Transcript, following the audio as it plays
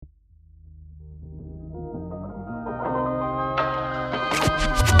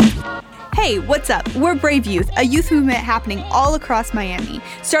Hey, what's up? We're Brave Youth, a youth movement happening all across Miami,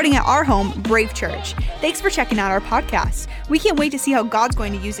 starting at our home, Brave Church. Thanks for checking out our podcast. We can't wait to see how God's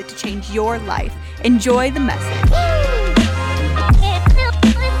going to use it to change your life. Enjoy the message.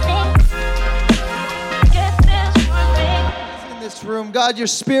 In this room, God, your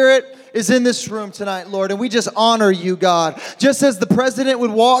spirit is in this room tonight, Lord, and we just honor you, God. Just as the president would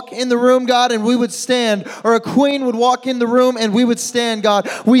walk in the room, God, and we would stand, or a queen would walk in the room and we would stand, God.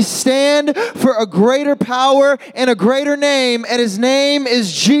 We stand for a greater power and a greater name, and his name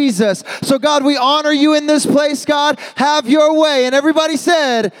is Jesus. So, God, we honor you in this place, God. Have your way. And everybody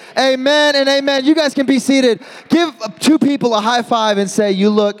said, amen and amen. You guys can be seated. Give two people a high five and say, you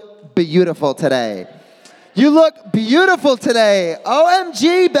look beautiful today. You look beautiful today.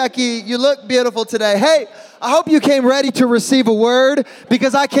 OMG, Becky, you look beautiful today. Hey, I hope you came ready to receive a word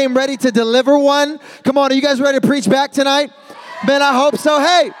because I came ready to deliver one. Come on, are you guys ready to preach back tonight? Man, I hope so.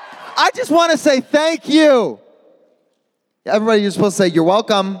 Hey, I just want to say thank you. Everybody, you're supposed to say you're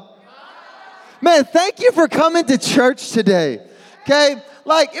welcome. Man, thank you for coming to church today. Okay?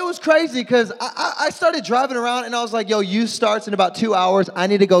 Like, it was crazy because I started driving around and I was like, yo, youth starts in about 2 hours. I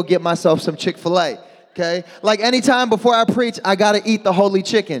need to go get myself some Chick-fil-A. Okay, like anytime before I preach, I gotta eat the holy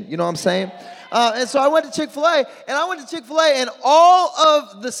chicken. You know what I'm saying? And so I went to Chick-fil-A, and all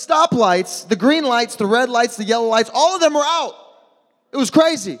of the stoplights, the green lights, the red lights, the yellow lights, all of them were out. It was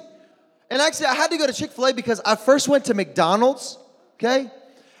crazy. And actually, I had to go to Chick-fil-A because I first went to McDonald's, okay?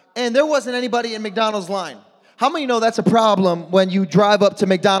 And there wasn't anybody in McDonald's line. How many know that's a problem when you drive up to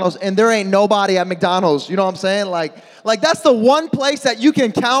McDonald's and there ain't nobody at McDonald's? You know what I'm saying? Like that's the one place that you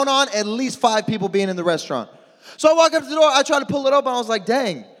can count on at least 5 people being in the restaurant. So I walk up to the door, I try to pull it open, I was like,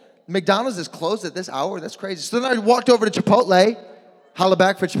 dang, McDonald's is closed at this hour? That's crazy. So then I walked over to Chipotle, holla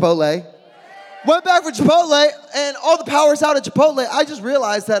back for Chipotle. Went back for Chipotle, and all the power's out at Chipotle. I just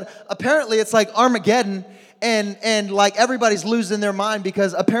realized that apparently it's like Armageddon, and like everybody's losing their mind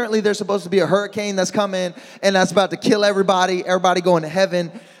because apparently there's supposed to be a hurricane that's coming, and that's about to kill everybody going to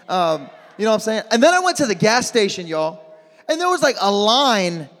heaven. You know what I'm saying? And then I went to the gas station, y'all, and there was like a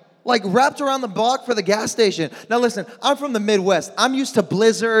line like wrapped around the block for the gas station. Now listen, I'm from the Midwest. I'm used to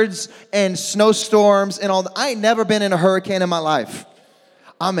blizzards and snowstorms and all that. I ain't never been in a hurricane in my life.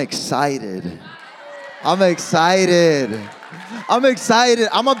 I'm excited. I'm going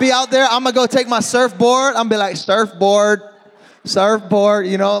to be out there. I'm going to go take my surfboard. I'm going to be like, surfboard,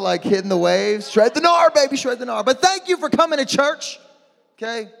 you know, like hitting the waves. Shred the gnar, baby, shred the gnar. But thank you for coming to church,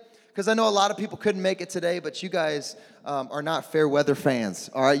 okay? Because I know a lot of people couldn't make it today, but you guys are not fair weather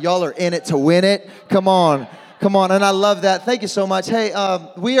fans, all right? Y'all are in it to win it. Come on, and I love that. Thank you so much. Hey,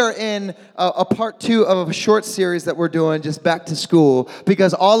 we are in a part 2 of a short series that we're doing, just back to school,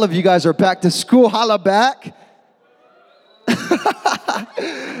 because all of you guys are back to school. Holla back.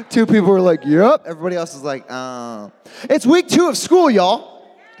 2 people were like, yep. Everybody else is like, It's week 2 of school, y'all.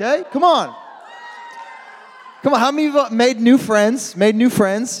 Okay, come on. How many of you made new friends?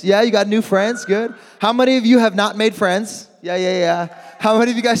 Yeah, you got new friends. Good. How many of you have not made friends? Yeah. How many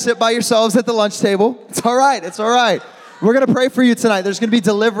of you guys sit by yourselves at the lunch table? It's all right. We're going to pray for you tonight. There's going to be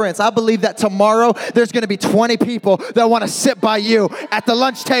deliverance. I believe that tomorrow there's going to be 20 people that want to sit by you at the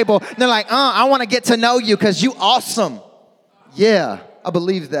lunch table. And they're like, I want to get to know you because you awesome. Yeah, I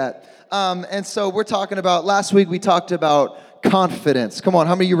believe that. And so we're talking about, last week we talked about confidence. Come on,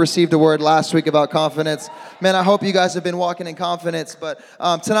 how many of you received a word last week about confidence? Man, I hope you guys have been walking in confidence. But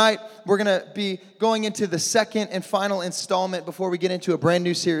tonight, we're going to be going into the second and final installment before we get into a brand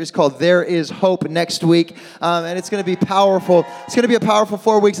new series called There Is Hope next week. And it's going to be powerful. It's going to be a powerful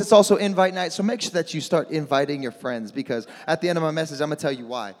 4 weeks. It's also invite night. So make sure that you start inviting your friends because at the end of my message, I'm going to tell you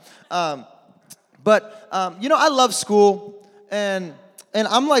why. But I love school. And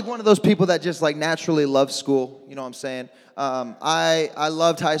I'm like one of those people that just like naturally love school. You know what I'm saying? I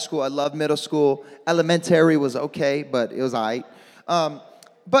loved high school. I loved middle school. Elementary was okay, but it was all right.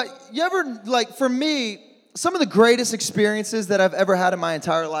 But you ever, like for me, some of the greatest experiences that I've ever had in my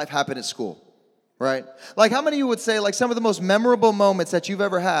entire life happened at school, right? Like how many of you would say like some of the most memorable moments that you've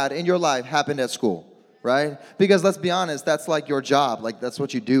ever had in your life happened at school? Right? Because let's be honest, that's like your job. Like that's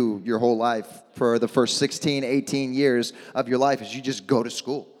what you do your whole life for the first 16, 18 years of your life is you just go to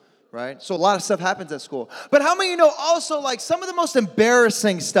school, right? So a lot of stuff happens at school. But how many of you know also like some of the most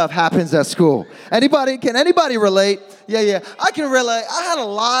embarrassing stuff happens at school? Can anybody relate? Yeah, I can relate. I had a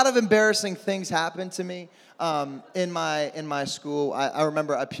lot of embarrassing things happen to me in my school. I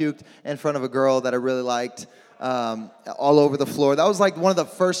remember I puked in front of a girl that I really liked. All over the floor. That was like one of the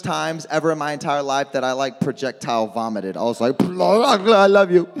first times ever in my entire life that I like projectile vomited. I was like, I love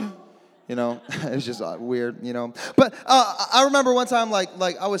you. You know, it's just weird, you know. But I remember one time,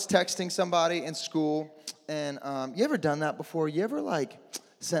 like I was texting somebody in school, and you ever done that before? You ever like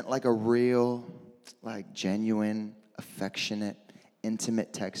sent like a real, like genuine, affectionate,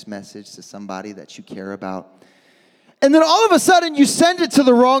 intimate text message to somebody that you care about? And then all of a sudden you send it to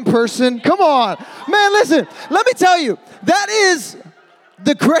the wrong person? Come on. Man, listen, let me tell you, that is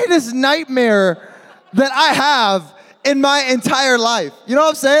the greatest nightmare that I have in my entire life. You know what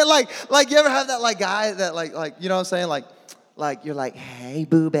I'm saying? Like you ever have that like guy that like you know what I'm saying? Like you're like, hey,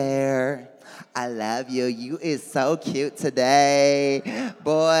 Boo Bear, I love you. You is so cute today.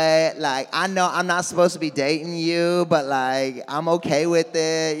 Boy, like, I know I'm not supposed to be dating you, but, like, I'm okay with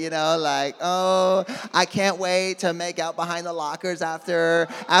it, you know? Like, oh, I can't wait to make out behind the lockers after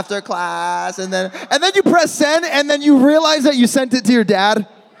class. And then you press send, and then you realize that you sent it to your dad.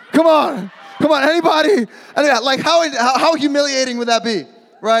 Come on, anybody? Like, how humiliating would that be,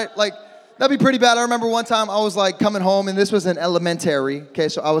 right? Like, that'd be pretty bad. I remember one time I was, like, coming home, and this was in elementary, okay?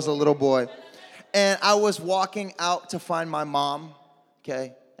 So I was a little boy. And I was walking out to find my mom,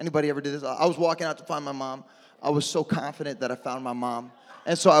 okay? Anybody ever did this? I was walking out to find my mom. I was so confident that I found my mom.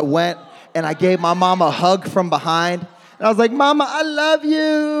 And so I went, and I gave my mom a hug from behind. And I was like, Mama, I love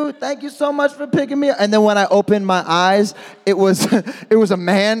you. Thank you so much for picking me up. And then when I opened my eyes, it was a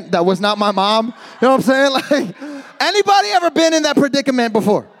man that was not my mom. You know what I'm saying? Like, anybody ever been in that predicament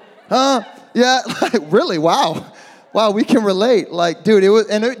before? Huh? Yeah, like, really? Wow. Wow, we can relate. Like, dude, it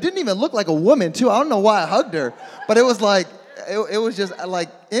didn't even look like a woman, too. I don't know why I hugged her, but it was like, it was just like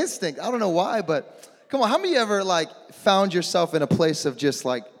instinct. I don't know why, but come on, how many of you ever like found yourself in a place of just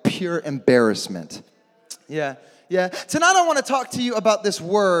like pure embarrassment? Yeah. Tonight I want to talk to you about this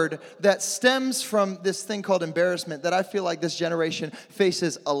word that stems from this thing called embarrassment that I feel like this generation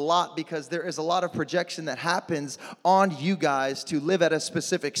faces a lot because there is a lot of projection that happens on you guys to live at a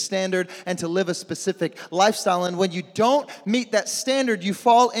specific standard and to live a specific lifestyle. And when you don't meet that standard, you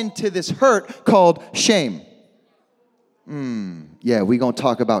fall into this hurt called shame. Yeah, we're going to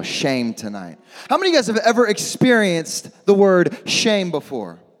talk about shame tonight. How many of you guys have ever experienced the word shame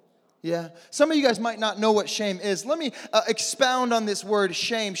before? Yeah. Some of you guys might not know what shame is. Let me expound on this word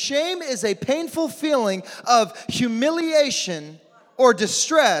shame. Shame is a painful feeling of humiliation or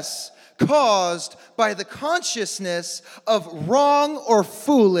distress caused by the consciousness of wrong or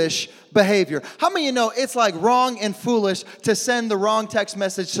foolish behavior. How many of you know it's like wrong and foolish to send the wrong text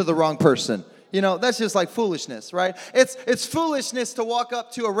message to the wrong person? You know, that's just like foolishness, right? It's foolishness to walk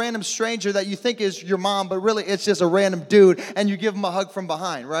up to a random stranger that you think is your mom, but really it's just a random dude, and you give him a hug from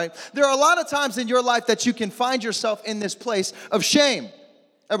behind, right? There are a lot of times in your life that you can find yourself in this place of shame.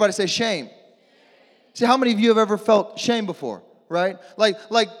 Everybody say shame. See, how many of you have ever felt shame before, right? Like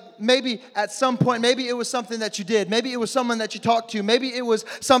maybe at some point, maybe it was something that you did. Maybe it was someone that you talked to. Maybe it was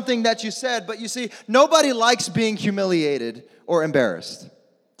something that you said. But you see, nobody likes being humiliated or embarrassed.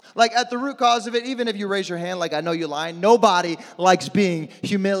 Like at the root cause of it, even if you raise your hand like I know you're lying, nobody likes being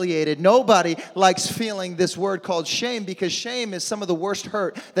humiliated. Nobody likes feeling this word called shame because shame is some of the worst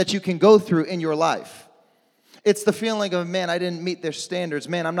hurt that you can go through in your life. It's the feeling of, man, I didn't meet their standards.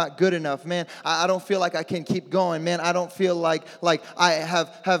 Man, I'm not good enough. Man, I don't feel like I can keep going. Man, I don't feel like I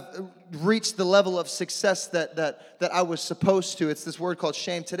have reached the level of success that I was supposed to. It's this word called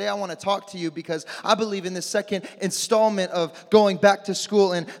shame. Today I want to talk to you because I believe in this second installment of going back to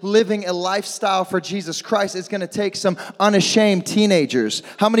school and living a lifestyle for Jesus Christ is going to take some unashamed teenagers.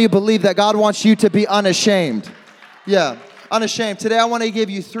 How many of you believe that God wants you to be unashamed? Yeah. Unashamed. Today I want to give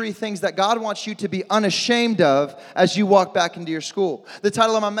you 3 things that God wants you to be unashamed of as you walk back into your school. The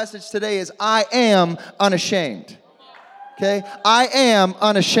title of my message today is I Am Unashamed. Okay? I am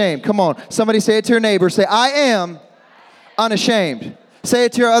unashamed. Come on. Somebody say it to your neighbor. Say, I am unashamed. Say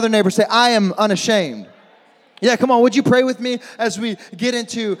it to your other neighbor. Say, I am unashamed. Yeah, come on. Would you pray with me as we get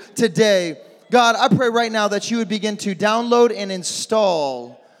into today? God, I pray right now that you would begin to download and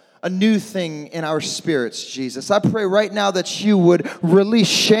install a new thing in our spirits, Jesus. I pray right now that you would release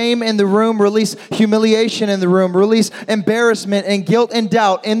shame in the room, release humiliation in the room, release embarrassment and guilt and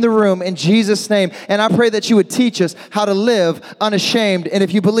doubt in the room in Jesus' name. And I pray that you would teach us how to live unashamed. And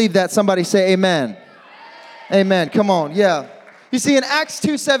if you believe that, somebody say amen. Amen. Come on. Yeah. You see, in Acts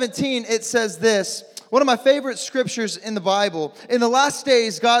 2:17, it says this. One of my favorite scriptures in the Bible. In the last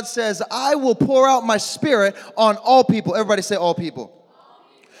days, God says, I will pour out my spirit on all people. Everybody say all people.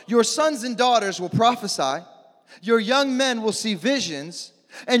 Your sons and daughters will prophesy, your young men will see visions,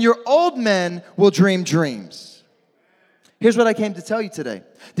 and your old men will dream dreams. Here's what I came to tell you today.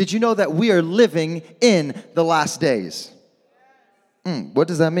 Did you know that we are living in the last days? What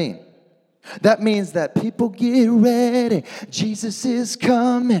does that mean? That means that people get ready. Jesus is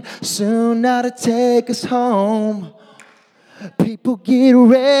coming soon now to take us home. People get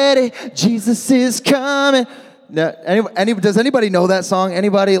ready. Jesus is coming. Now, does anybody know that song?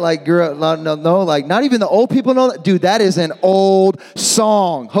 Anybody like no, like not even the old people know that? Dude, that is an old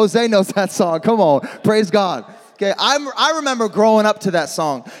song. Jose knows that song. Come on, praise God. Okay, I remember growing up to that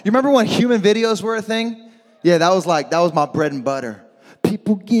song. You remember when human videos were a thing? Yeah, that was my bread and butter.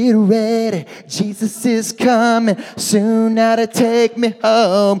 People get ready. Jesus is coming soon now to take me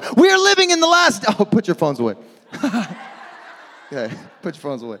home. We are living in the last. Oh, put your phones away. Okay, put your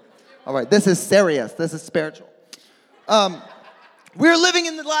phones away. All right, this is serious. This is spiritual. We're living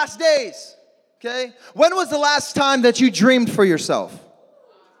in the last days. Okay, when was the last time that you dreamed for yourself?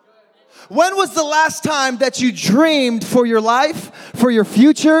 When was the last time that you dreamed for your life, for your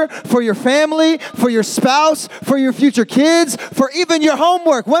future, for your family, for your spouse, for your future kids, for even your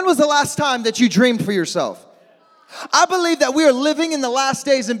homework? When was the last time that you dreamed for yourself? I believe that we are living in the last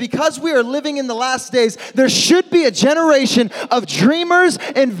days, and because we are living in the last days, there should be a generation of dreamers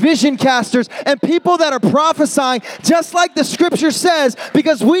and vision casters and people that are prophesying just like the scripture says,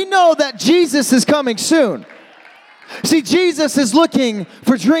 because we know that Jesus is coming soon. See, Jesus is looking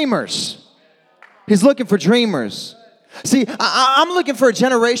for dreamers. He's looking for dreamers. See, I'm looking for a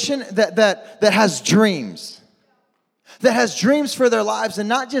generation that has dreams. That has dreams for their lives, and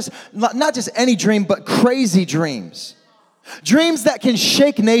not just any dream, but crazy dreams. Dreams that can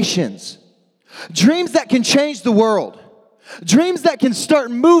shake nations. Dreams that can change the world. Dreams that can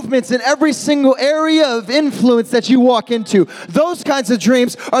start movements in every single area of influence that you walk into. Those kinds of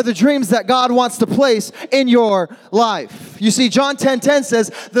dreams are the dreams that God wants to place in your life. You see, John 10:10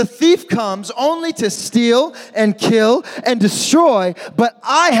 says, "The thief comes only to steal and kill and destroy, but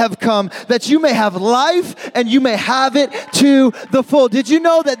I have come that you may have life and you may have it to the full." Did you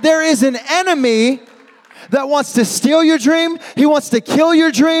know that there is an enemy that wants to steal your dream, he wants to kill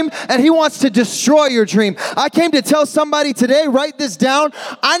your dream, and he wants to destroy your dream? I came to tell somebody today, write this down.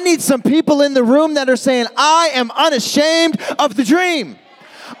 I need some people in the room that are saying, I am unashamed of the dream.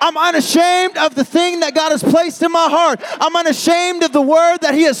 I'm unashamed of the thing that God has placed in my heart. I'm unashamed of the word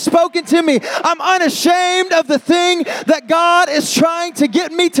that he has spoken to me. I'm unashamed of the thing that God is trying to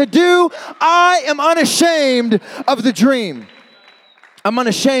get me to do. I am unashamed of the dream. I'm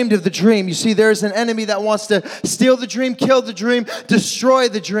unashamed of the dream. You see, there's an enemy that wants to steal the dream, kill the dream, destroy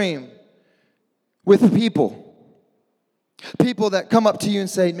the dream with people. People that come up to you and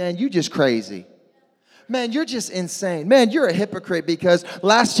say, man, you just crazy. Man, you're just insane. Man, you're a hypocrite because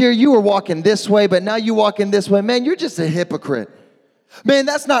last year you were walking this way, but now you walking this way. Man, you're just a hypocrite. Man,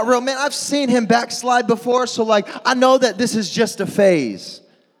 that's not real. Man, I've seen him backslide before, so I know that this is just a phase.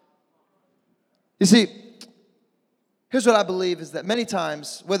 You see, here's what I believe is that many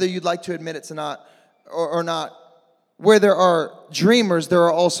times, whether you'd like to admit it to not or not, where there are dreamers, there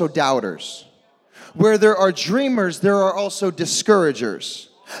are also doubters. Where there are dreamers, there are also discouragers.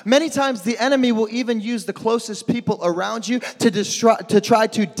 Many times the enemy will even use the closest people around you to try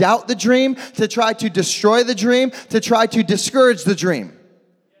to doubt the dream, to try to destroy the dream, to try to discourage the dream.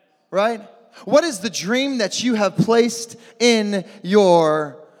 Right? What is the dream that you have placed in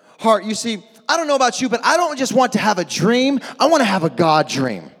your heart? You see, I don't know about you, but I don't just want to have a dream. I want to have a God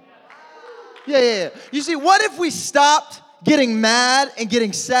dream. Yeah. You see, what if we stopped getting mad and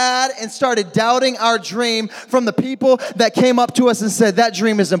getting sad and started doubting our dream from the people that came up to us and said, that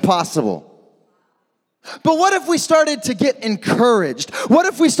dream is impossible? But what if we started to get encouraged? What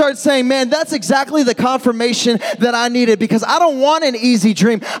if we started saying, man, that's exactly the confirmation that I needed, because I don't want an easy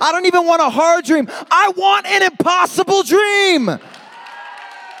dream. I don't even want a hard dream. I want an impossible dream.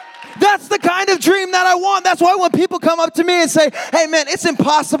 That's the kind of dream that I want. That's why when people come up to me and say, hey man, it's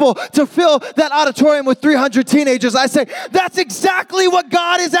impossible to fill that auditorium with 300 teenagers, I say, that's exactly what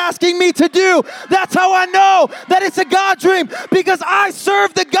God is asking me to do. That's how I know that it's a God dream, because I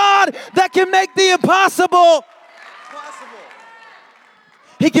serve the God that can make the impossible possible.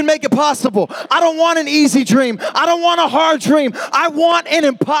 He can make it possible. I don't want an easy dream. I don't want a hard dream. I want an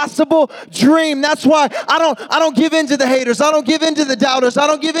impossible dream. That's why I don't give in to the haters. I don't give in to the doubters. I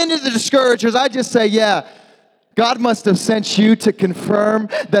don't give in to the discouragers. I just say, yeah, God must have sent you to confirm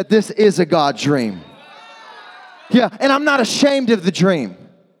that this is a God dream. Yeah, and I'm not ashamed of the dream.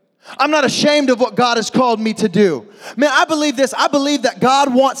 I'm not ashamed of what God has called me to do. Man, I believe this. I believe that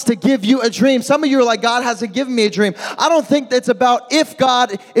God wants to give you a dream. Some of you are like, God hasn't given me a dream. I don't think it's about if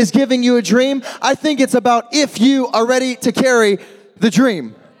God is giving you a dream. I think it's about if you are ready to carry the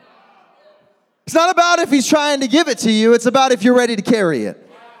dream. It's not about if he's trying to give it to you. It's about if you're ready to carry it.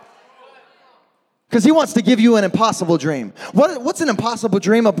 Because he wants to give you an impossible dream. What's an impossible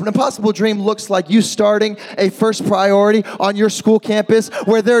dream? An impossible dream looks like you starting a first priority on your school campus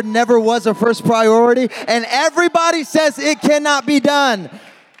where there never was a first priority, and everybody says it cannot be done.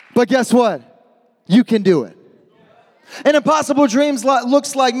 But guess what? You can do it. An impossible dreams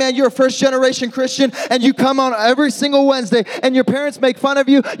looks like, man, you're a first-generation Christian, and you come on every single Wednesday, and your parents make fun of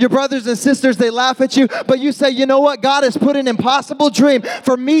you, your brothers and sisters, they laugh at you, but you say, you know what? God has put an impossible dream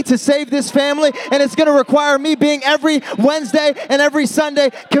for me to save this family, and it's going to require me being every Wednesday and every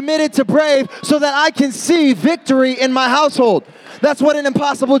Sunday committed to Brave so that I can see victory in my household. That's what an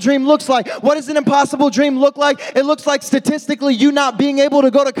impossible dream looks like. What does an impossible dream look like? It looks like statistically you not being able to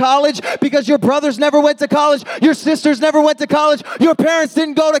go to college because your brothers never went to college, your sisters never went to college, your parents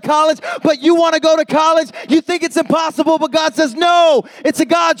didn't go to college, but you want to go to college. You think it's impossible, but God says, no, it's a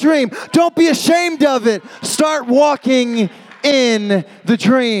God dream. Don't be ashamed of it. Start walking in the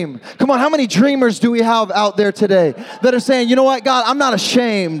dream. Come on, how many dreamers do we have out there today that are saying, you know what, God, I'm not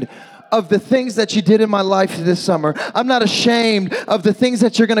ashamed of the things that you did in my life this summer. I'm not ashamed of the things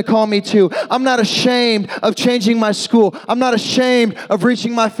that you're going to call me to. I'm not ashamed of changing my school. I'm not ashamed of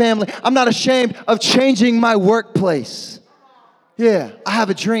reaching my family. I'm not ashamed of changing my workplace. Yeah, I have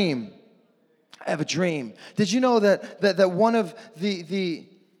a dream. I have a dream. Did you know that one of the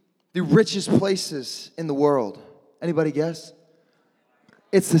richest places in the world, anybody guess?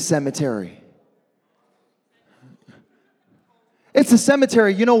 It's the cemetery. It's a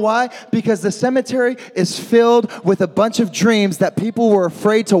cemetery. You know why? Because the cemetery is filled with a bunch of dreams that people were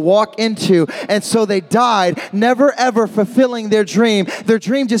afraid to walk into, and so they died, never ever fulfilling their dream. Their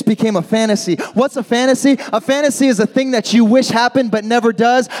dream just became a fantasy. What's a fantasy? A fantasy is a thing that you wish happened but never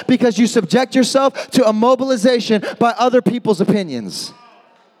does because you subject yourself to immobilization by other people's opinions.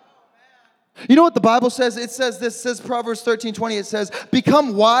 You know what the Bible says? It says this, it says Proverbs 13:20, it says,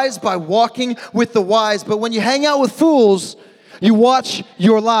 become wise by walking with the wise, but when you hang out with fools, you watch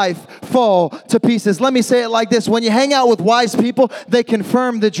your life fall to pieces. Let me say it like this. When you hang out with wise people, they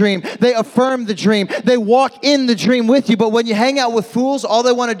confirm the dream. They affirm the dream. They walk in the dream with you. But when you hang out with fools, all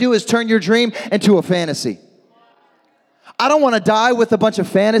they want to do is turn your dream into a fantasy. I don't want to die with a bunch of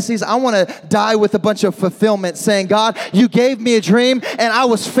fantasies. I want to die with a bunch of fulfillment, saying, God, you gave me a dream and I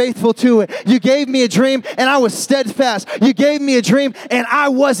was faithful to it. You gave me a dream and I was steadfast. You gave me a dream and I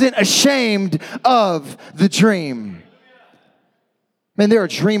wasn't ashamed of the dream. Man, there are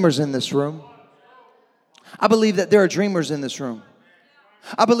dreamers in this room. I believe that there are dreamers in this room.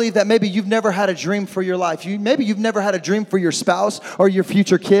 I believe that maybe you've never had a dream for your life. Maybe you've never had a dream for your spouse or your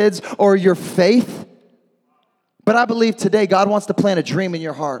future kids or your faith. But I believe today God wants to plant a dream in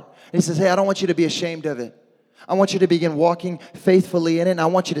your heart. And he says, hey, I don't want you to be ashamed of it. I want you to begin walking faithfully in it. And I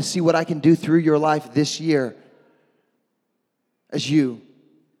want you to see what I can do through your life this year as you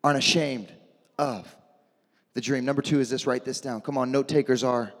aren't ashamed of the dream. Number 2 is this. Write this down. Come on, note takers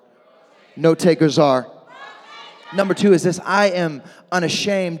are. Note takers are. Number 2 is this. I am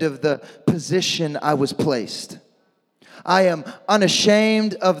unashamed of the position I was placed. I am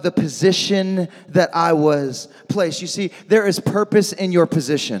unashamed of the position that I was placed. You see, there is purpose in your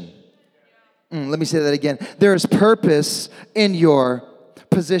position. Let me say that again. There is purpose in your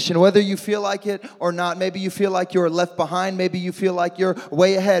position, whether you feel like it or not. Maybe you feel like you're left behind. Maybe you feel like you're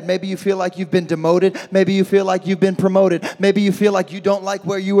way ahead. Maybe you feel like you've been demoted. Maybe you feel like you've been promoted. Maybe you feel like you don't like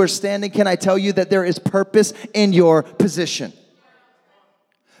where you are standing. Can I tell you that there is purpose in your position?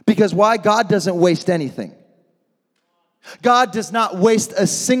 Because why? God doesn't waste anything. God does not waste a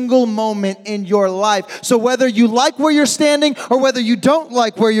single moment in your life. So whether you like where you're standing or whether you don't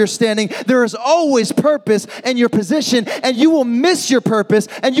like where you're standing, there is always purpose in your position, and you will miss your purpose,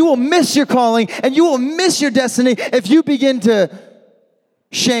 and you will miss your calling, and you will miss your destiny if you begin to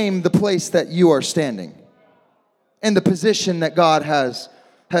shame the place that you are standing and the position that God has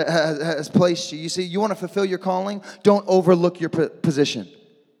placed you. You see, you want to fulfill your calling? Don't overlook your position.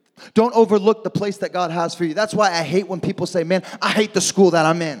 Don't overlook the place that God has for you. That's why I hate when people say, man, I hate the school that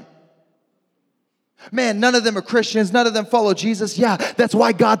I'm in. Man, none of them are Christians. None of them follow Jesus. Yeah, that's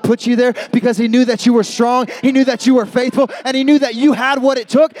why God put you there, because he knew that you were strong. He knew that you were faithful. And he knew that you had what it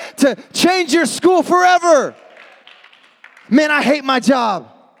took to change your school forever. Man, I hate my job.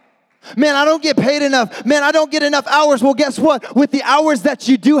 Man, I don't get paid enough. Man, I don't get enough hours. Well, guess what? With the hours that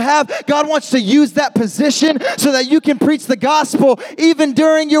you do have, God wants to use that position so that you can preach the gospel even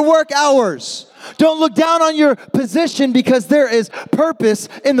during your work hours. Don't look down on your position, because there is purpose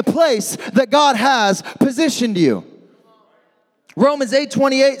in the place that God has positioned you. Romans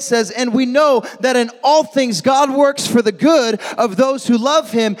 8:28 says, and we know that in all things God works for the good of those who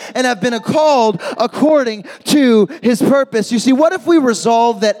love him and have been called according to his purpose. You see, what if we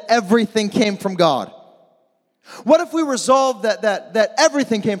resolve that everything came from God? What if we resolve that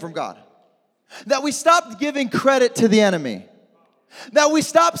everything came from God? That we stopped giving credit to the enemy. That we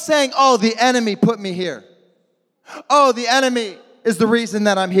stopped saying, oh, the enemy put me here. Oh, the enemy is the reason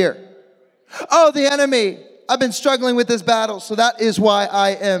that I'm here. Oh, the enemy, I've been struggling with this battle, so that is why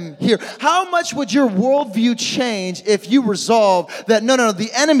I am here. How much would your worldview change if you resolve that, no, the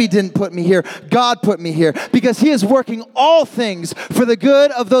enemy didn't put me here, God put me here, because he is working all things for the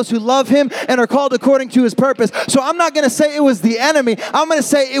good of those who love him and are called according to his purpose. So I'm not going to say it was the enemy, I'm going to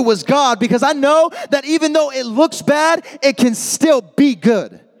say it was God, because I know that even though it looks bad, it can still be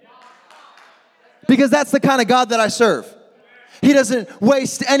good. Because that's the kind of God that I serve. He doesn't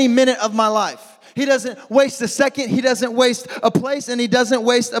waste any minute of my life. He doesn't waste a second. He doesn't waste a place, and he doesn't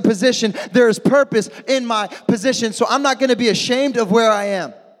waste a position. There is purpose in my position, so I'm not going to be ashamed of where I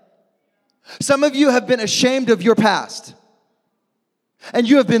am. Some of you have been ashamed of your past, and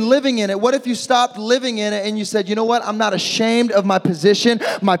you have been living in it. What if you stopped living in it and you said, you know what? I'm not ashamed of my position.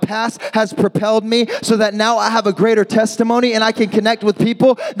 My past has propelled me so that now I have a greater testimony, and I can connect with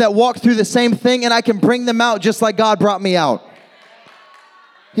people that walk through the same thing, and I can bring them out just like God brought me out.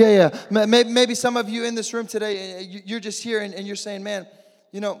 Yeah. Maybe some of you in this room today, you're just here and you're saying, man,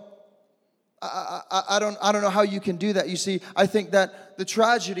 you know, I don't know how you can do that. You see, I think that the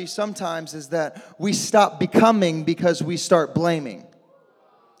tragedy sometimes is that we stop becoming because we start blaming.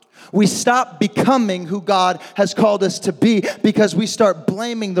 We stop becoming who God has called us to be because we start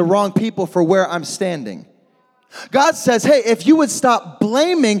blaming the wrong people for where I'm standing. God says, hey, if you would stop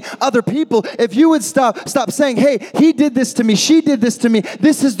blaming other people, if you would stop saying, hey, he did this to me, she did this to me,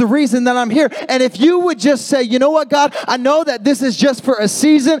 this is the reason that I'm here. And if you would just say, you know what, God, I know that this is just for a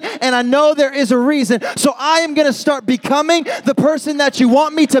season, and I know there is a reason. So I am going to start becoming the person that you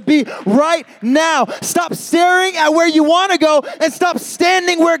want me to be right now. Stop staring at where you want to go and stop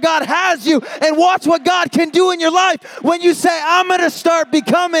standing where God has you, and watch what God can do in your life when you say, I'm going to start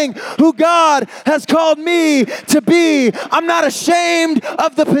becoming who God has called me to be. I'm not ashamed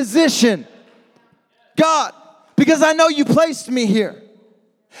of the position, God, because I know you placed me here.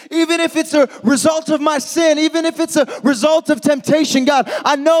 Even if it's a result of my sin, even if it's a result of temptation, God,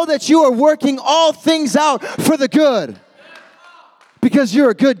 I know that you are working all things out for the good, because you're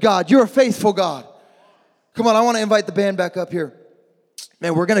a good God. You're a faithful God. Come on, I want to invite the band back up here.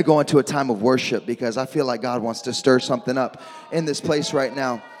 Man, we're going to go into a time of worship because I feel like God wants to stir something up in this place right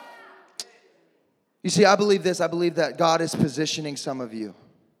now. You see, I believe this. I believe that God is positioning some of you.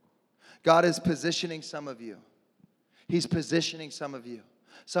 God is positioning some of you. He's positioning some of you.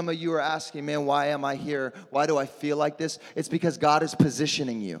 Some of you are asking, man, why am I here? Why do I feel like this? It's because God is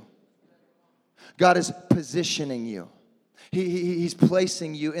positioning you. God is positioning you. He's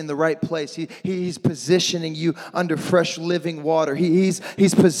placing you in the right place. He's positioning you under fresh living water. He's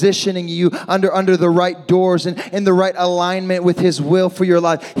positioning you under the right doors and in the right alignment with his will for your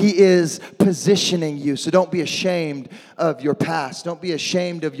life. He is positioning you. So don't be ashamed of your past. Don't be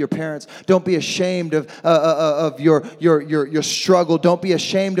ashamed of your parents. Don't be ashamed of your struggle. Don't be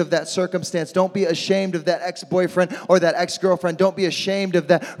ashamed of that circumstance. Don't be ashamed of that ex-boyfriend or that ex-girlfriend. Don't be ashamed of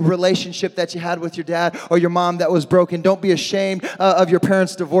that relationship that you had with your dad or your mom that was broken. Don't be ashamed of your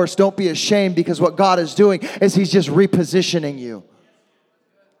parents' divorce. Don't be ashamed, because what God is doing is he's just repositioning you.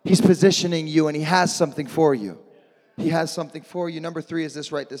 He's positioning you, and he has something for you. He has something for you. Number 3 is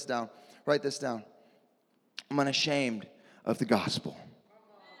this. Write this down. Write this down. I'm unashamed of the gospel.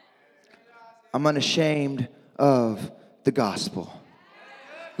 I'm unashamed of the gospel.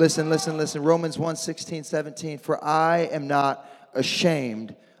 Listen. Romans 1:16-17. For I am not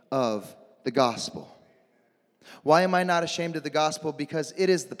ashamed of the gospel. Why am I not ashamed of the gospel? Because it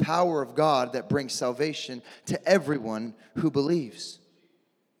is the power of God that brings salvation to everyone who believes.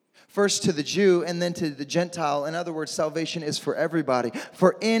 First to the Jew and then to the Gentile. In other words, salvation is for everybody.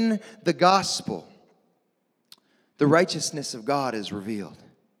 For in the gospel, the righteousness of God is revealed.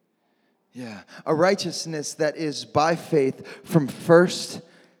 Yeah, a righteousness that is by faith from first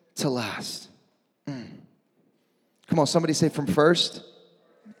to last. Come on, somebody say from first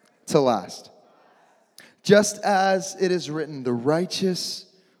to last. Just as it is written, the righteous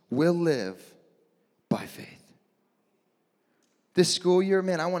will live by faith. This school year,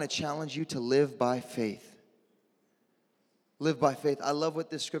 man, I want to challenge you to live by faith. Live by faith. I love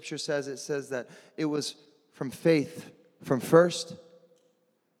what this scripture says. It says that it was from faith from first,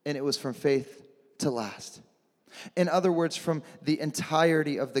 and it was from faith to last. In other words, from the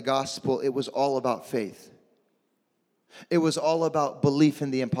entirety of the gospel, it was all about faith. It was all about belief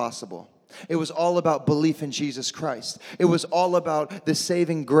in the impossible. It was all about belief in Jesus Christ. It was all about the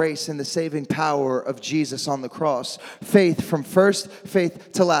saving grace and the saving power of Jesus on the cross. Faith from first,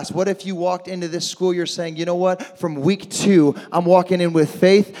 faith to last. What if you walked into this school year saying, you know what, from week 2, I'm walking in with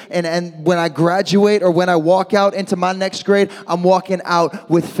faith, and when I graduate or when I walk out into my next grade, I'm walking out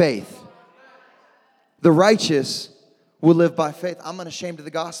with faith. The righteous will live by faith. I'm unashamed of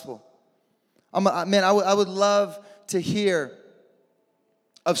the gospel. I would love to hear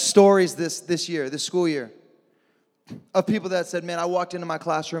of stories this school year, of people that said, man, I walked into my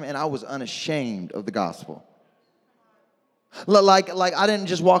classroom and I was unashamed of the gospel. Like I didn't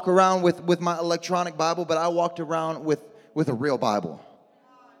just walk around with my electronic Bible, but I walked around with a real Bible.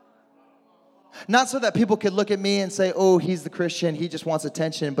 Not so that people could look at me and say, oh, he's the Christian, he just wants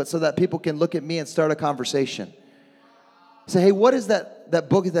attention, but so that people can look at me and start a conversation. Say, hey, what is that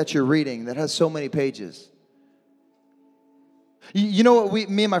book that you're reading that has so many pages? You know what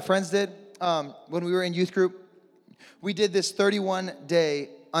me and my friends did when we were in youth group? We did this 31-day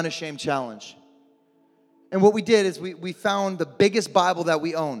unashamed challenge. And what we did is we found the biggest Bible that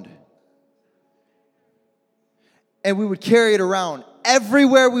we owned. And we would carry it around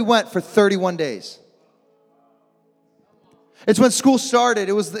everywhere we went for 31 days. It's when school started.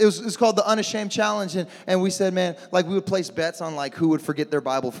 It was called the Unashamed Challenge. And we said, man, like we would place bets on like who would forget their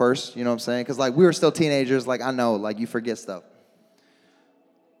Bible first. You know what I'm saying? Because like we were still teenagers. Like I know, like you forget stuff.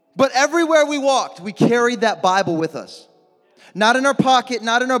 But everywhere we walked, we carried that Bible with us. Not in our pocket,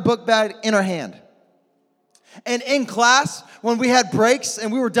 not in our book bag, in our hand. And in class, when we had breaks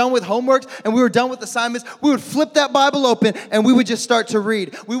and we were done with homework and we were done with assignments, we would flip that Bible open and we would just start to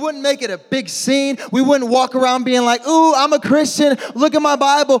read. We wouldn't make it a big scene. We wouldn't walk around being like, ooh, I'm a Christian, look at my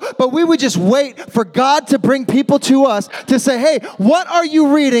Bible. But we would just wait for God to bring people to us to say, hey, what are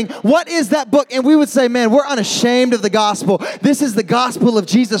you reading? What is that book? And we would say, man, we're unashamed of the gospel. This is the gospel of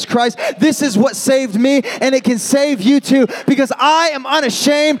Jesus Christ. This is what saved me, and it can save you too, because I am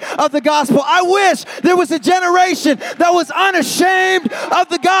unashamed of the gospel. I wish there was a generation that was unashamed of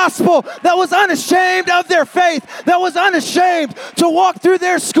the gospel, that was unashamed of their faith, that was unashamed to walk through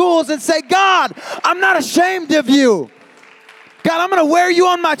their schools and say, God, I'm not ashamed of you. God, I'm going to wear you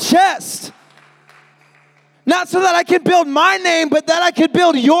on my chest. Not so that I can build my name, but that I can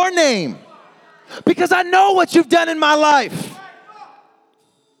build your name. Because I know what you've done in my life.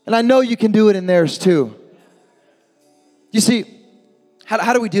 And I know you can do it in theirs too. You see,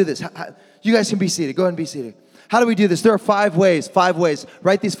 how do we do this? You guys can be seated. Go ahead and be seated. How do we do this? There are 5 ways.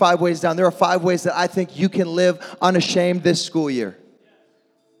 Write these 5 ways down. There are 5 ways that I think you can live unashamed this school year.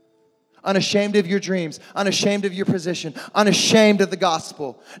 Unashamed of your dreams, unashamed of your position, unashamed of the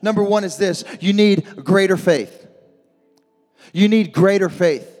gospel. Number 1 is this: you need greater faith. You need greater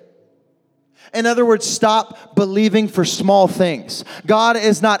faith. In other words, stop believing for small things. God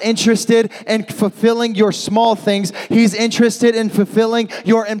is not interested in fulfilling your small things. He's interested in fulfilling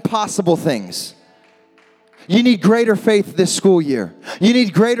your impossible things. You need greater faith this school year. You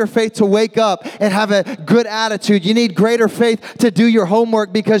need greater faith to wake up and have a good attitude. You need greater faith to do your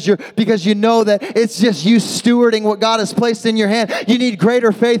homework because you know that it's just you stewarding what God has placed in your hand. You need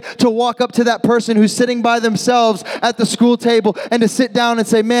greater faith to walk up to that person who's sitting by themselves at the school table and to sit down and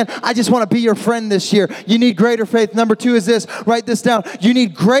say, man, I just want to be your friend this year. You need greater faith. Number 2 is this. Write this down. You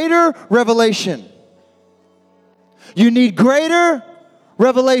need greater revelation. You need greater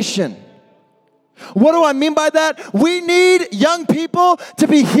revelation. What do I mean by that? We need young people to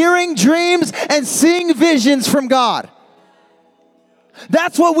be hearing dreams and seeing visions from God.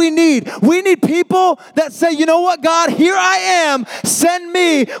 That's what we need. We need people that say, you know what, God, here I am. Send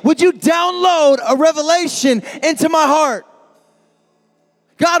me. Would you download a revelation into my heart?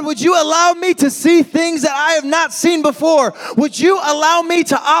 God, would you allow me to see things that I have not seen before? Would you allow me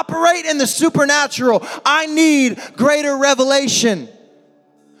to operate in the supernatural? I need greater revelation,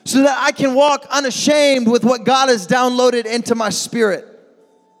 so that I can walk unashamed with what God has downloaded into my spirit.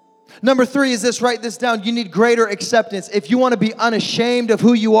 Number 3 is this, write this down. You need greater acceptance. If you want to be unashamed of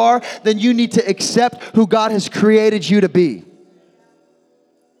who you are, then you need to accept who God has created you to be.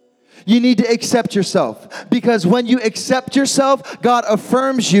 You need to accept yourself, because when you accept yourself, God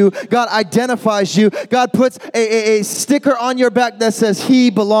affirms you, God identifies you, God puts a sticker on your back that says,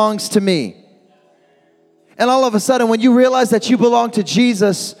 He belongs to me. And all of a sudden, when you realize that you belong to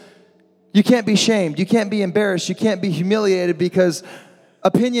Jesus, you can't be shamed. You can't be embarrassed. You can't be humiliated, because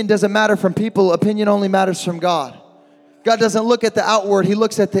opinion doesn't matter from people. Opinion only matters from God. God doesn't look at the outward. He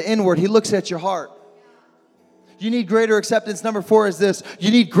looks at the inward. He looks at your heart. You need greater acceptance. Number 4 is this.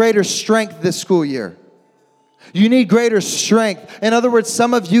 You need greater strength this school year. You need greater strength. In other words,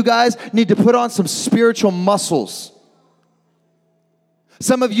 some of you guys need to put on some spiritual muscles.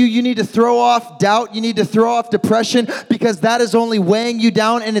 Some of you, you need to throw off doubt. You need to throw off depression because that is only weighing you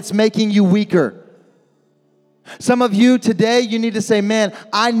down and it's making you weaker. Some of you today, you need to say, man,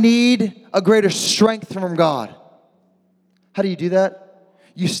 I need a greater strength from God. How do you do that?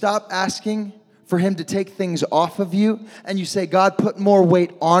 You stop asking for Him to take things off of you, and you say, God, put more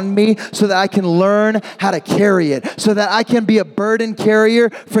weight on me so that I can learn how to carry it, so that I can be a burden carrier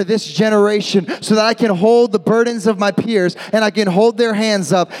for this generation, so that I can hold the burdens of my peers, and I can hold their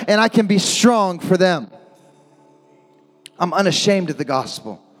hands up, and I can be strong for them. I'm unashamed of the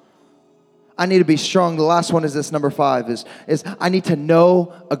gospel. I need to be strong. The last one is this, number 5, is I need to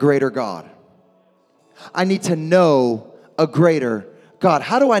know a greater God. I need to know a greater God.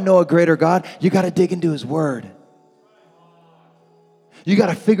 How do I know a greater God? You got to dig into His Word. You got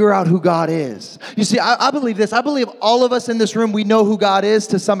to figure out who God is. You see, I believe this. I believe all of us in this room, we know who God is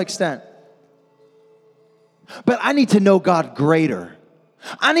to some extent. But I need to know God greater.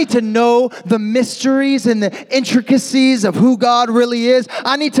 I need to know the mysteries and the intricacies of who God really is.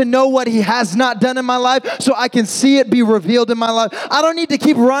 I need to know what He has not done in my life so I can see it be revealed in my life. I don't need to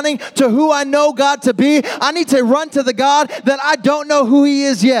keep running to who I know God to be. I need to run to the God that I don't know who He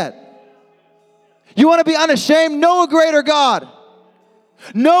is yet. You want to be unashamed? Know a greater God.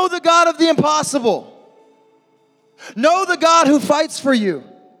 Know the God of the impossible. Know the God who fights for you.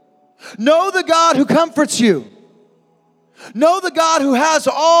 Know the God who comforts you. Know the God who has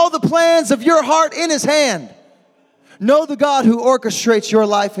all the plans of your heart in His hand. Know the God who orchestrates your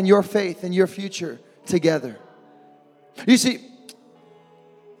life and your faith and your future together. You see,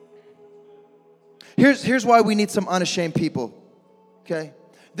 here's why we need some unashamed people, okay?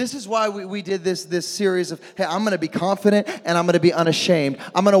 This is why we did this series of, hey, I'm going to be confident and I'm going to be unashamed.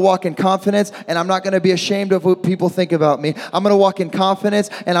 I'm going to walk in confidence and I'm not going to be ashamed of what people think about me. I'm going to walk in confidence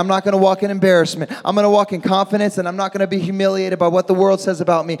and I'm not going to walk in embarrassment. I'm going to walk in confidence and I'm not going to be humiliated by what the world says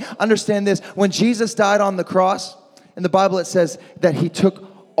about me. Understand this. When Jesus died on the cross, in the Bible it says that He took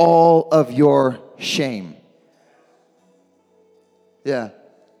all of your shame. Yeah.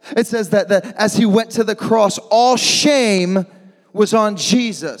 It says that as He went to the cross, all shame was on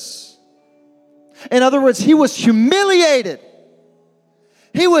Jesus. In other words, He was humiliated.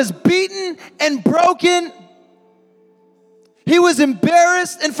 He was beaten and broken. He was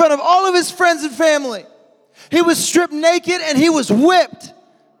embarrassed in front of all of His friends and family. He was stripped naked and He was whipped.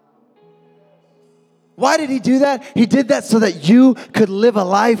 Why did He do that? He did that so that you could live a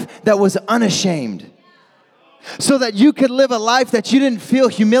life that was unashamed. So that you could live a life that you didn't feel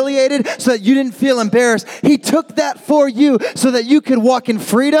humiliated, so that you didn't feel embarrassed. He took that for you so that you could walk in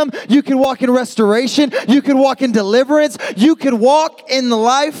freedom, you could walk in restoration, you could walk in deliverance, you could walk in the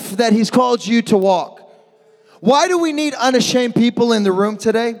life that He's called you to walk. Why do we need unashamed people in the room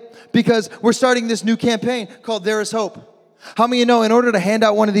today? Because we're starting this new campaign called There Is Hope. How many of you know in order to hand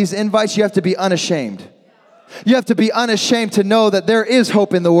out one of these invites, you have to be unashamed? You have to be unashamed to know that there is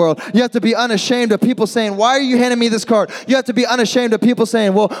hope in the world. You have to be unashamed of people saying, why are you handing me this card? You have to be unashamed of people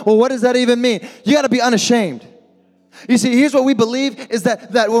saying, well, what does that even mean? You got to be unashamed. You see, here's what we believe is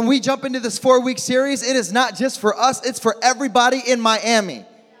that when we jump into this 4-week series, it is not just for us, it's for everybody in Miami.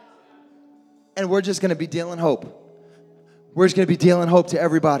 And we're just going to be dealing hope. We're just going to be dealing hope to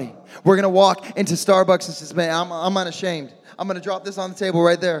everybody. We're going to walk into Starbucks and say, man, I'm unashamed. I'm going to drop this on the table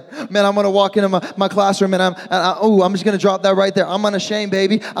right there. Man, I'm going to walk into my classroom and I'm just going to drop that right there. I'm unashamed,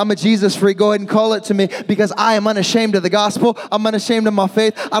 baby. I'm a Jesus freak. Go ahead and call it to me because I am unashamed of the gospel. I'm unashamed of my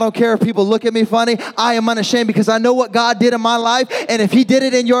faith. I don't care if people look at me funny. I am unashamed because I know what God did in my life. And if He did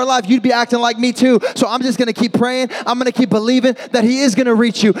it in your life, you'd be acting like me too. So I'm just going to keep praying. I'm going to keep believing that He is going to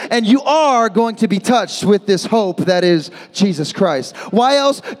reach you. And you are going to be touched with this hope that is Jesus Christ. Why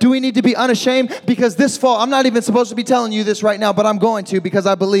else do we need to be unashamed? Because this fall, I'm not even supposed to be telling you this right now, but I'm going to because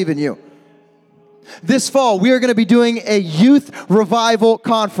I believe in you. This fall, we are going to be doing a youth revival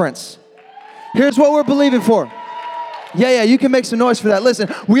conference. Here's what we're believing for. Yeah, you can make some noise for that.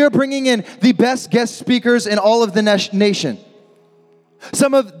 Listen, we are bringing in the best guest speakers in all of the nation.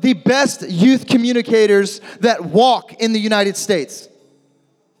 Some of the best youth communicators that walk in the United States.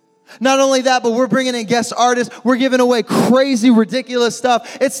 Not only that, but we're bringing in guest artists. We're giving away crazy, ridiculous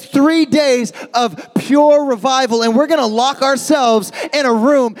stuff. It's 3 days of pure revival, and we're going to lock ourselves in a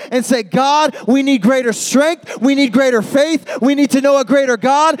room and say, God, we need greater strength. We need greater faith. We need to know a greater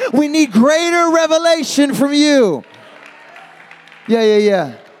God. We need greater revelation from you.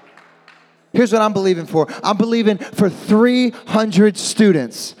 Yeah. Here's what I'm believing for. I'm believing for 300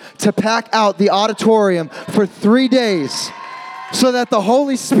 students to pack out the auditorium for 3 days. So that the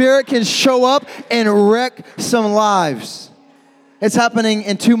Holy Spirit can show up and wreck some lives. It's happening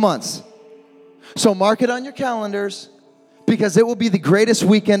in 2 months. So mark it on your calendars. because it will be the greatest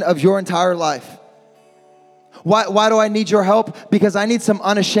weekend of your entire life. Why do I need your help? Because I need some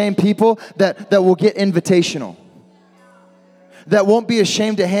unashamed people that will get invitational, that won't be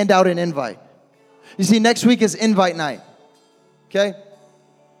ashamed to hand out an invite. You see, next week is invite night, okay?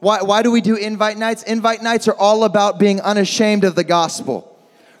 Why do we do invite nights? Invite nights are all about being unashamed of the gospel.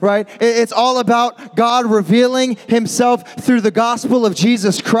 Right? It's all about God revealing himself through the gospel of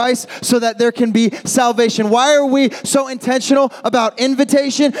Jesus Christ so that there can be salvation. Why are we so intentional about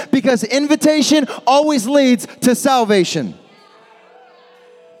invitation? Because invitation always leads to salvation.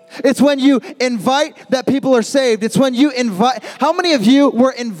 It's when you invite that people are saved. It's when you invite. How many of you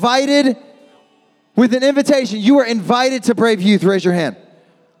were invited with an invitation? You were invited to Brave Youth. Raise your hand.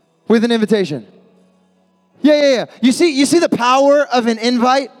 With an invitation. Yeah. You see the power of an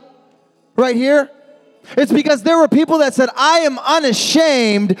invite right here? It's because there were people that said, I am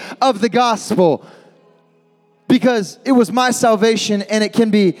unashamed of the gospel because it was my salvation and it can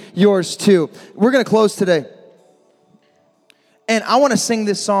be yours too. We're going to close today. And I want to sing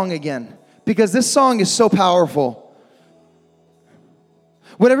this song again because this song is so powerful.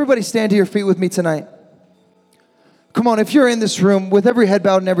 Would everybody stand to your feet with me tonight? Come on, if you're in this room with every head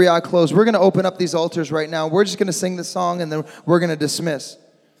bowed and every eye closed, we're going to open up these altars right now. We're just going to sing this song and then we're going to dismiss.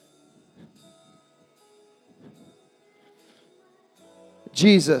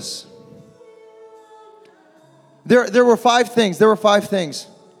 Jesus. There were 5 things. There were 5 things.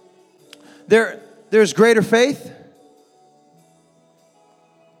 There's greater faith,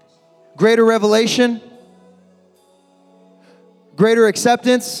 greater revelation, greater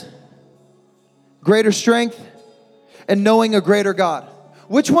acceptance, greater strength, and knowing a greater God.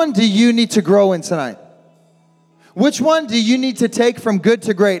 Which one do you need to grow in tonight? Which one do you need to take from good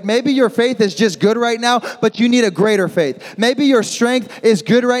to great? Maybe your faith is just good right now, but you need a greater faith. Maybe your strength is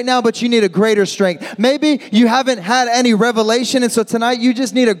good right now, but you need a greater strength. Maybe you haven't had any revelation, and so tonight you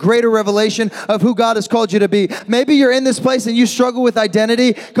just need a greater revelation of who God has called you to be. Maybe you're in this place and you struggle with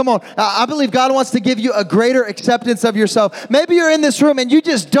identity. Come on, I believe God wants to give you a greater acceptance of yourself. Maybe you're in this room and you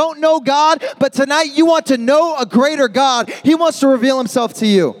just don't know God, but tonight you want to know a greater God. He wants to reveal himself to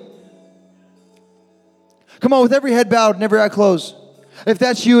you. Come on, with every head bowed and every eye closed. If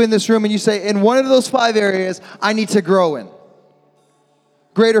that's you in this room and you say, in one of those 5 areas, I need to grow in.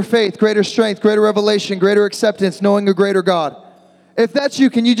 Greater faith, greater strength, greater revelation, greater acceptance, knowing a greater God. If that's you,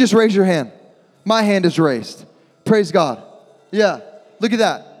 can you just raise your hand? My hand is raised. Praise God. Yeah, look at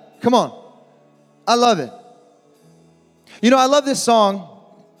that. Come on. I love it. You know, I love this song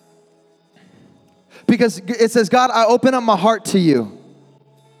because it says, God, I open up my heart to you.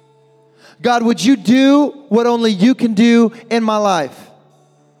 God, would you do what only you can do in my life?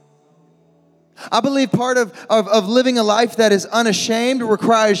 I believe part of living a life that is unashamed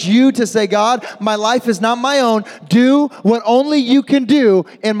requires you to say, God, my life is not my own. Do what only you can do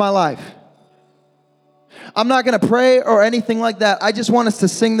in my life. I'm not going to pray or anything like that. I just want us to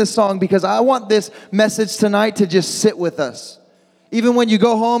sing this song because I want this message tonight to just sit with us. Even when you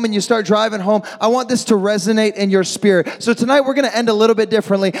go home and you start driving home, I want this to resonate in your spirit. So tonight we're going to end a little bit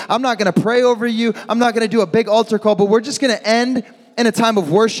differently. I'm not going to pray over you. I'm not going to do a big altar call, but we're just going to end in a time of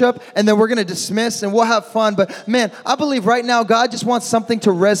worship, and then we're going to dismiss, and we'll have fun. But man, I believe right now God just wants something to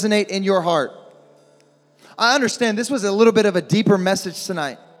resonate in your heart. I understand this was a little bit of a deeper message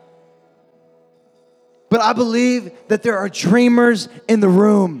tonight. But I believe that there are dreamers in the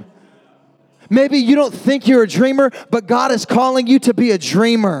room. Maybe you don't think you're a dreamer, but God is calling you to be a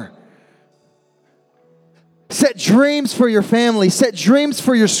dreamer. Set dreams for your family. Set dreams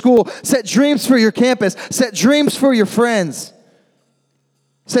for your school. Set dreams for your campus. Set dreams for your friends.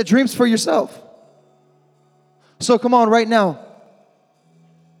 Set dreams for yourself. So come on right now.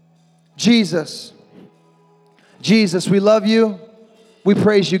 Jesus, we love you. We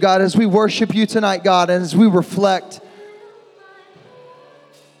praise you, God, as we worship you tonight, God, and as we reflect.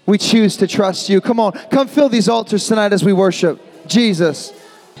 We choose to trust you. Come on, come fill these altars tonight as we worship. Jesus.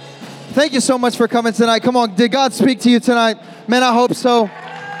 Thank you so much for coming tonight. Come on, did God speak to you tonight? Man, I hope so.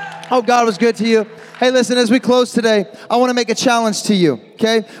 Hope God was good to you. Hey, listen, as we close today, I want to make a challenge to you,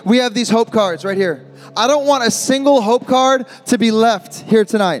 okay? We have these hope cards right here. I don't want a single hope card to be left here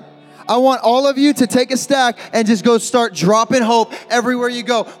tonight. I want all of you to take a stack and just go start dropping hope everywhere you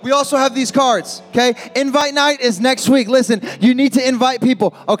go. We also have these cards, okay? Invite night is next week. Listen, you need to invite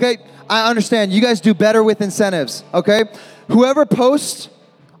people, okay? I understand. You guys do better with incentives, okay? Whoever posts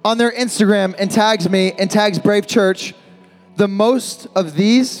on their Instagram and tags me and tags Brave Church, the most of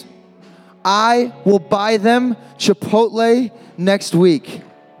these, I will buy them Chipotle next week,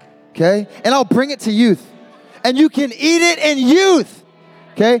 okay? And I'll bring it to youth. And you can eat it in youth.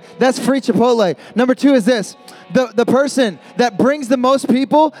 Okay? That's free Chipotle. Number 2 is this. The person that brings the most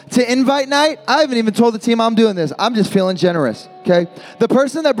people to invite night, I haven't even told the team I'm doing this. I'm just feeling generous, okay? The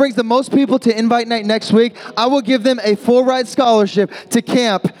person that brings the most people to invite night next week, I will give them a full ride scholarship to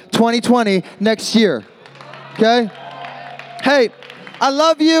camp 2020 next year, okay? Hey, I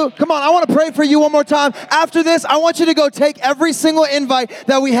love you. Come on, I want to pray for you one more time. After this, I want you to go take every single invite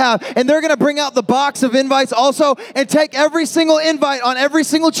that we have, and they're going to bring out the box of invites also, and take every single invite on every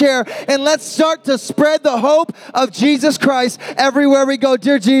single chair, and let's start to spread the hope of Jesus Christ everywhere we go.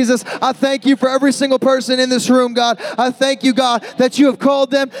 Dear Jesus, I thank you for every single person in this room, God. I thank you, God, that you have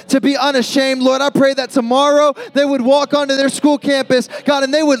called them to be unashamed. Lord, I pray that tomorrow they would walk onto their school campus, God,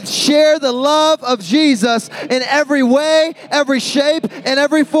 and they would share the love of Jesus in every way, every shape, in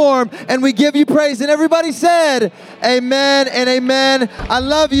every form, and we give you praise. And everybody said, amen and amen. I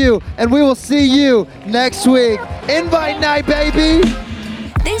love you, and we will see you next week. Invite night, baby.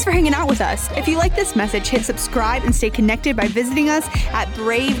 Thanks for hanging out with us. If you like this message, hit subscribe and stay connected by visiting us at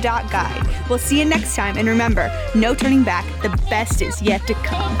brave.guide. We'll see you next time, and remember, no turning back. The best is yet to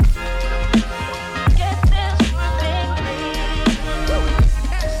come.